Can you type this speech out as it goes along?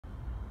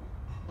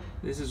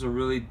This is a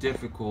really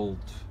difficult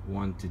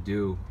one to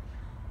do.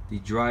 The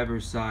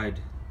driver's side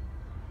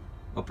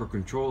upper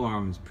control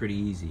arm is pretty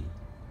easy.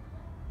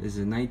 This is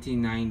a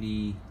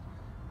 1990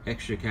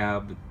 extra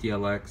cab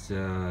DLX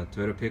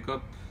Toyota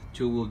pickup,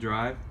 2-wheel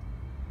drive.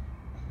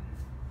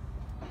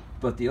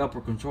 But the upper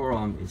control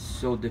arm is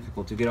so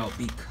difficult to get out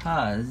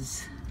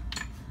because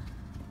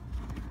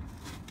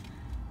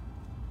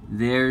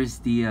there's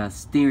the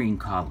steering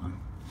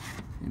column,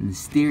 and the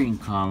steering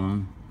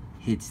column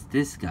hits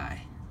this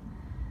guy.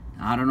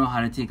 Now, I don't know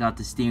how to take out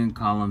the steering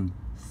column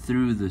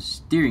through the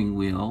steering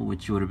wheel,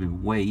 which would have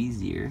been way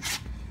easier.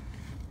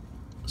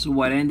 So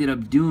what I ended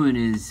up doing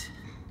is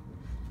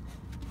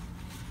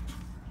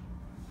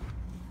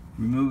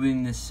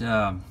removing this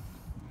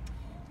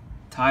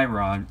tie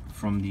rod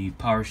from the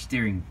power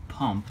steering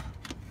pump,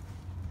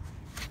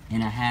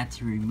 and I had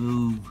to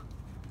remove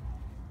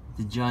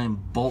the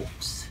giant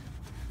bolts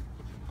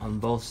on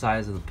both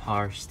sides of the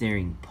power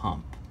steering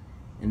pump,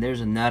 and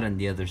there's a nut on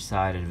the other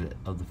side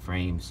of the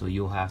frame, so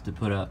you'll have to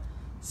put a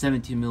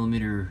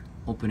 17mm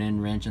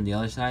open-end wrench on the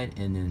other side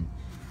and then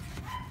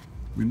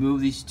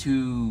remove these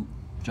two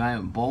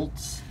giant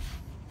bolts.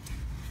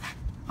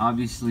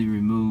 Obviously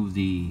remove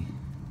the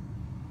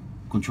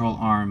control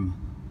arm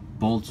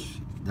bolts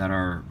that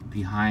are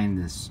behind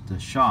the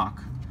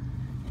shock,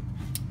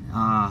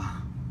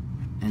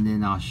 and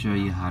then I'll show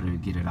you how to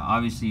get it out.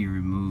 Obviously you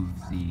remove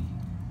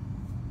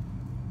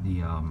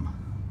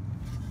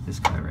this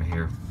guy right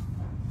here.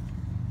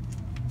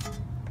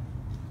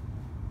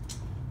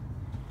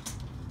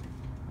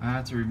 I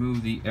had to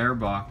remove the air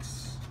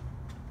box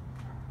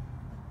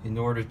in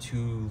order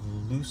to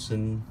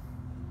loosen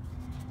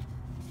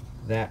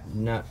that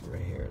nut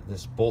right here,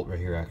 this bolt right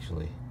here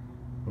actually,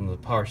 from the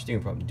power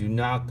steering pump. Do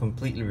not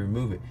completely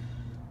remove it.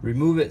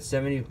 Remove it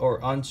 70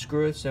 or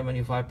unscrew it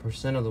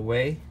 75% of the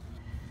way.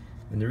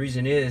 And the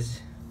reason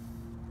is,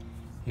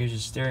 here's the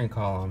steering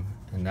column,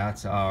 and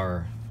that's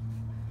our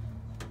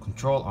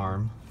control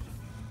arm.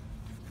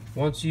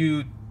 Once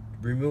you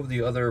remove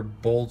the other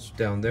bolts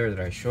down there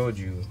that I showed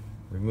you,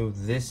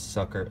 remove this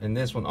sucker, and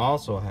this one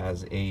also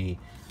has a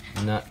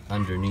nut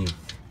underneath.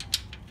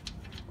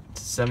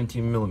 It's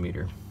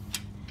 17mm.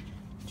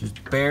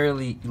 Just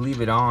barely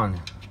leave it on.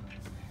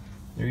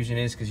 The reason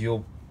is because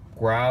you'll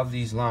grab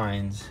these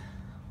lines.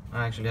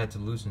 I actually had to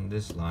loosen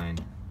this line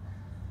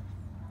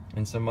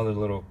and some other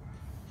little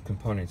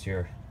components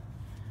here.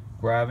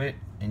 Grab it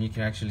and you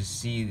can actually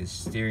see the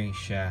steering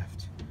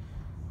shaft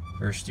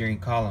or steering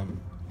column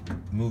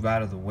move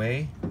out of the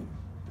way,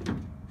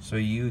 so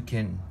you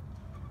can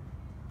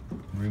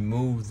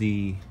remove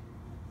the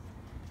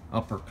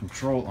upper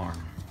control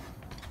arm.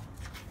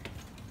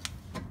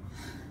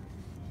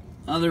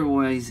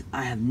 Otherwise,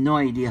 I have no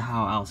idea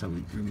how else I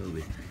would remove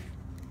it.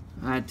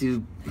 I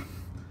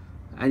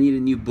need a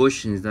new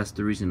bushings, that's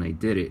the reason I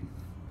did it.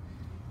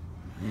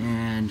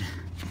 And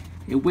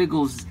it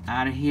wiggles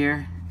out of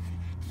here,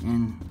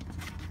 and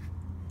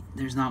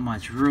there's not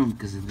much room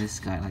because of this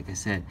guy. Like I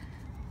said,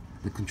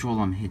 the control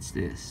arm hits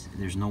this.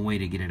 There's no way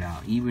to get it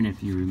out. Even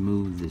if you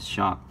remove this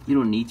shock, you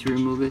don't need to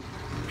remove it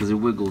because it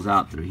wiggles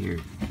out through here.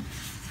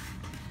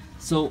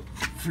 So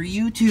for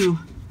you to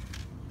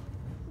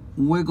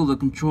wiggle the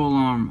control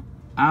arm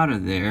out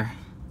of there,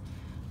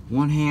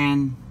 one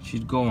hand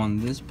should go on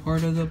this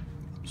part of the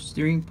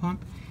steering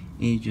pump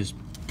and you just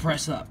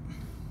press up,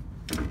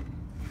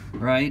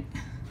 right?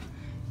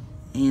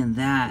 And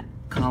that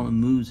column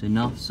moves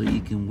enough so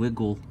you can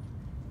wiggle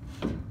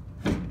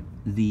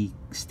the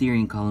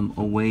steering column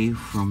away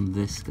from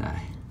this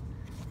guy.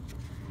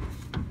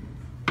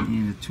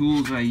 And the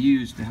tools I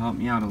used to help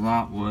me out a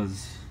lot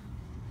was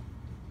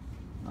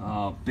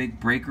big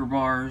breaker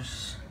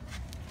bars,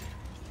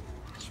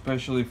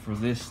 especially for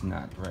this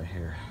nut right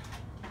here.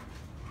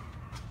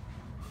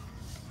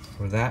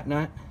 For that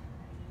nut,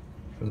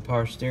 for the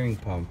power steering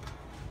pump.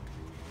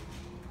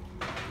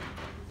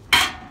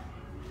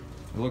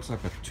 It looks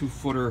like a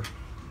 2-footer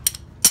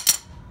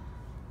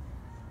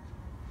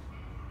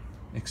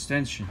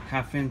extension,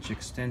 half-inch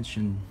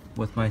extension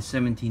with my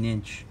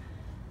 17-inch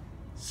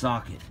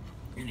socket,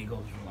 and it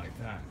goes like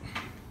that.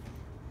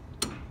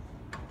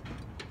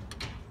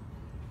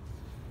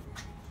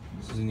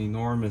 This is an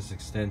enormous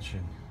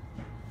extension,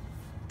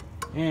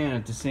 and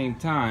at the same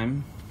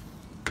time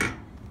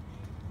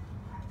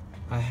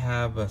I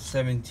have a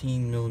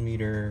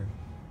 17mm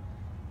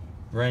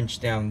wrench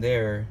down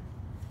there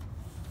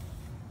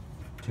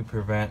to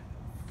prevent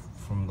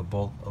from the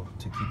bolt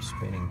to keep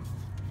spinning.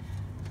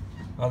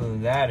 Other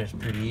than that, it's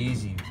pretty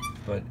easy,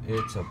 but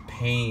it's a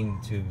pain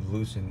to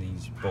loosen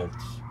these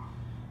bolts.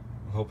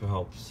 I hope it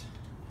helps.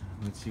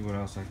 Let's see what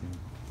else I can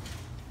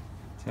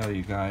tell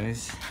you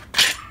guys.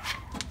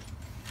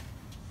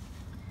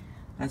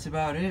 That's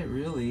about it,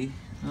 really.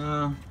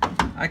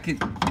 I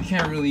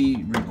can't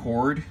really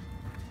record,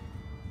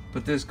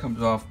 but this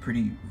comes off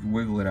pretty,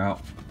 wiggle it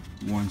out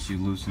once you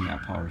loosen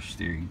that power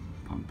steering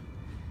pump.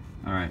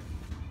 All right,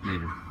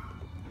 later.